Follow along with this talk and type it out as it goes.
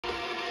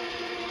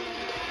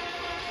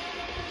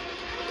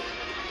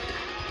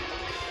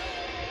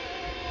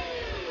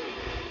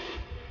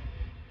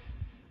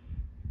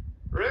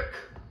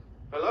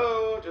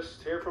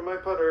just here for my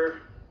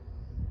putter.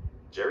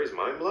 Jerry's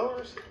mind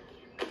blowers?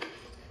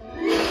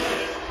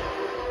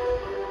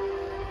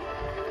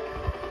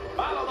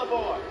 Follow the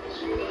board.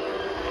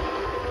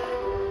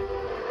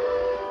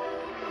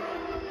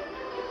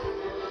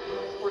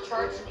 We're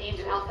charged and aimed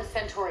at Alpha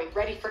Centauri,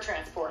 ready for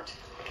transport.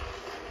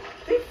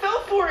 They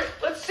fell for it.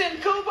 Let's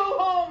send Kobo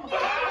home.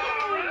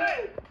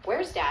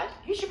 Where's Dad?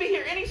 He should be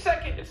here any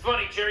second. It's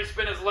funny, Jerry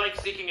spent his life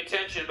seeking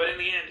attention, but in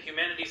the end,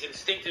 humanity's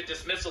instinctive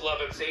dismissal of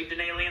him saved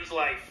an alien's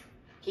life.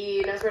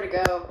 He knows where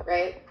to go,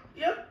 right?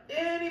 Yep,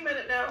 any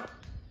minute now.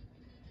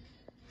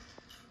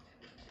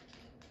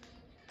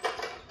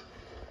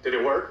 Did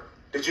it work?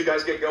 Did you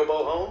guys get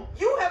Gobo home?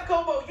 You have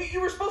Kobo.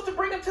 You were supposed to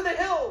bring him to the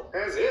hill.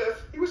 As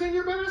if. He was in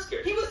your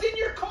basket. He was in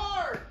your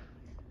car.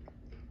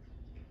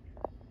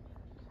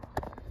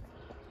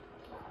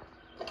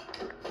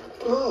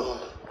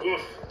 Oh.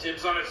 Oof,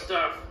 dibs on his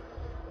stuff.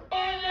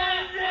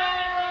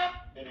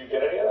 Did you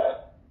get any of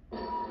that?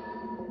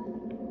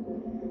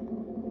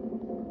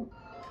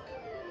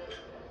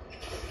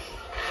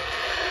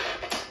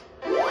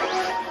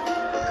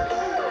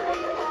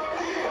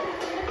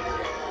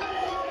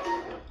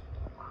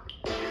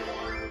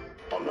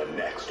 On the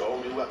next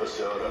all-new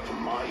episode of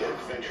My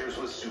Adventures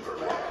with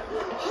Superman.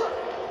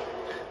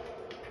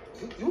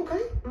 You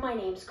okay? My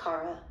name's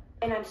Kara,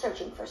 and I'm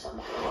searching for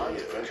someone. My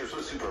Adventures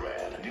with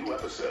Superman, a new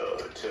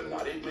episode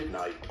tonight at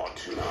midnight on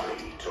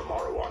Toonami.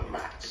 Tomorrow on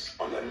Max.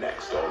 On the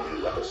next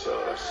all-new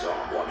episode of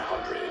Psalm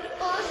 100.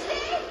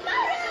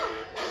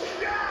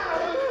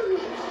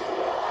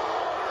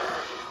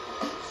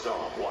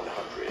 Psalm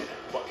 100,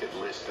 Bucket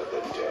List of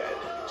the Dead.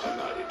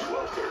 Tonight at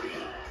 12:30.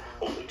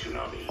 Only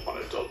Toonami on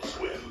Adult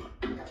Swim.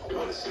 I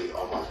want to see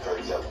all my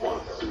friends at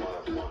once.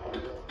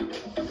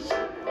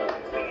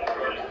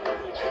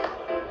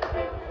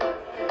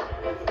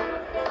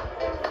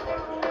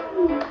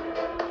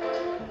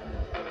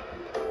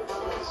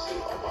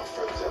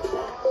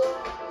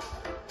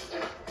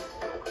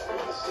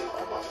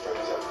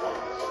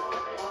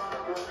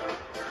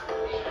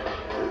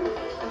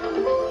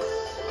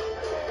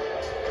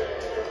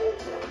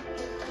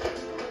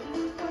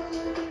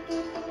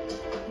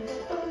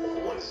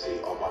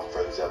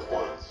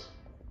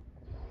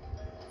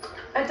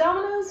 At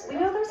Domino's, we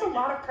know there's a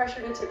lot of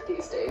pressure to tip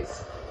these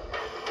days.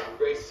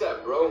 Great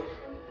set, bro.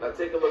 Now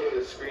take a look at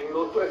the screen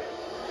real quick.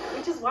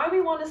 Which is why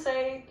we want to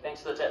say,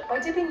 Thanks for the tip. by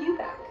tipping you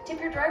back.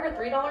 Tip your driver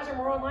 $3 or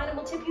more online and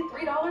we'll tip you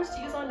 $3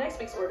 to use on next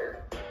week's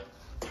order.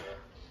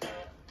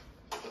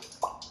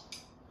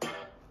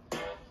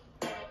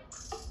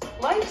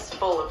 Life's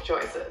full of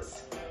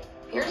choices.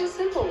 Here's a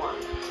simple one.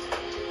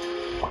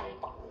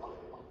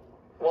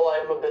 Well,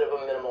 I am a bit of a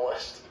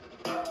minimalist.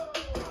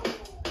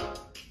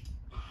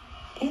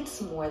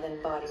 It's more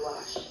than body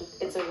wash.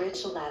 It's a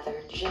rich lather,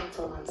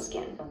 gentle on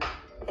skin.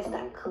 It's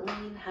that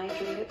clean,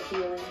 hydrated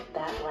feeling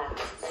that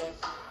lasts.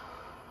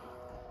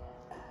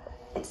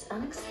 It's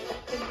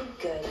unexpectedly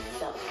good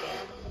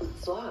self-care.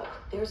 Suave,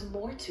 there's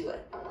more to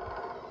it.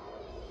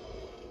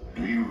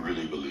 Do you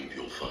really believe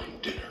you'll find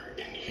dinner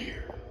in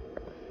here?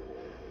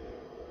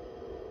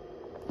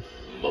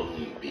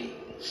 Mung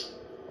beans,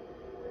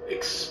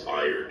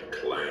 expired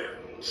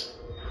clams,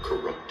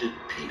 corrupted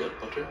peanut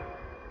butter?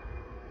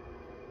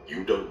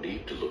 You don't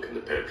need to look in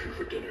the pantry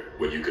for dinner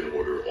when you can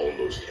order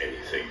almost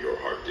anything your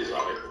heart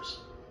desires.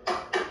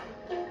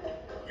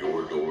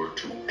 Your door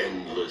to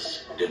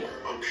endless dinner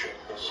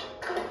options.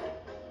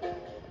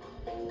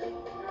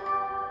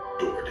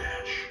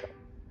 DoorDash.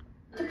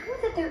 To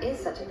prove that there is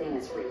such a thing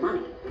as free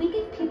money, we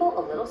give people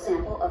a little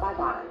sample of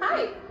Ibotta.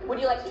 Hi, would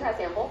you like to try a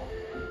sample?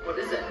 What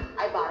is it?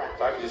 Ibotta.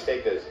 If I could just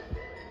take this.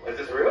 Is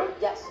this real?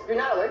 Yes, you're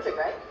not allergic,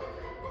 right?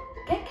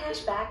 Get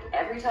cash back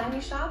every time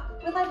you shop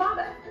with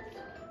Ibotta.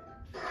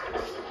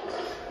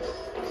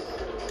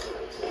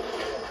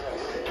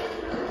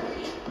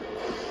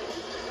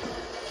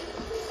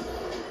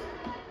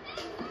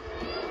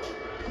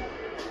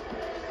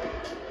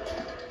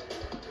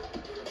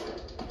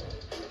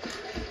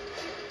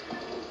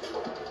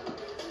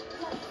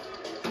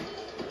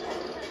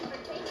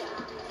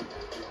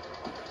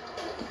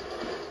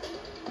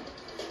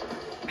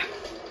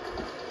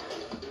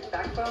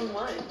 Backbone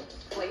 1,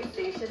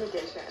 PlayStation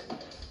Edition.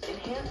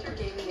 Enhance your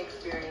gaming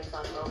experience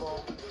on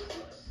mobile.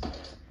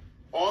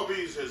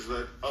 Arby's has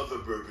let other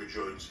burger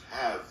joints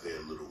have their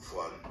little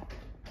fun.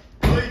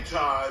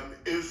 Playtime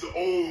is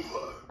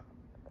over.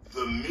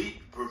 The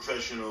meat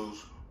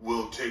professionals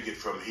will take it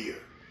from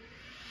here.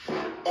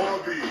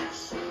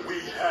 Arby's, we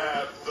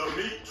have the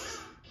meat.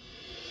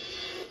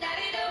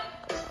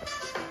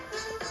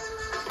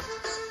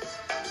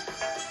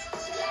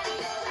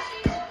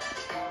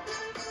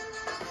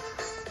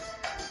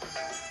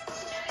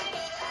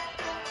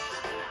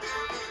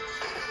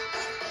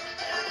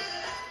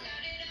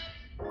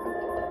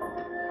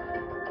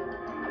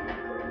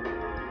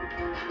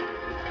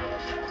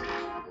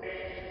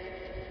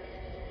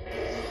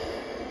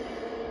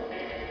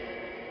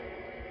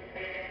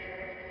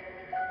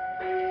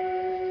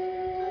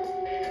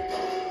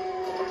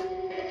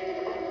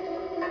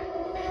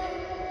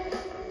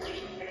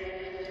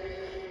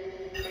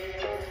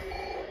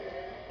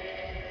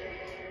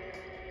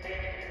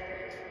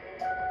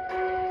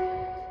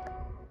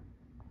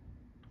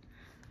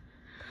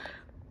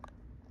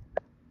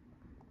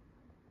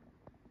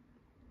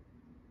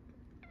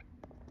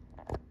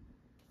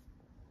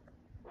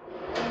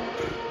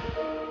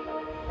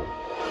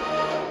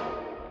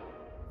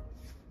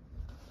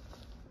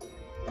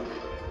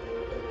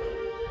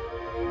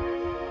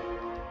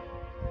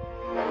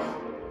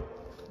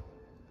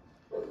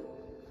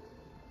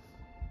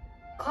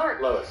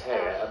 Lois,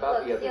 hey,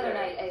 about Look, the other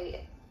night,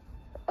 day.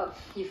 Oh,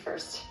 you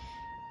first.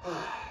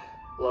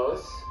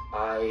 Lois,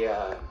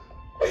 I,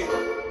 Hey,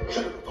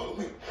 shut up and follow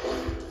me.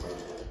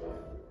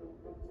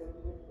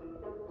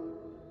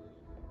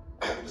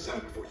 I have an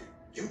assignment for you.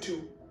 You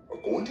two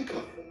are going to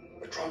cover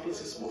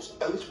Metropolis's most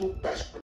eligible bachelor.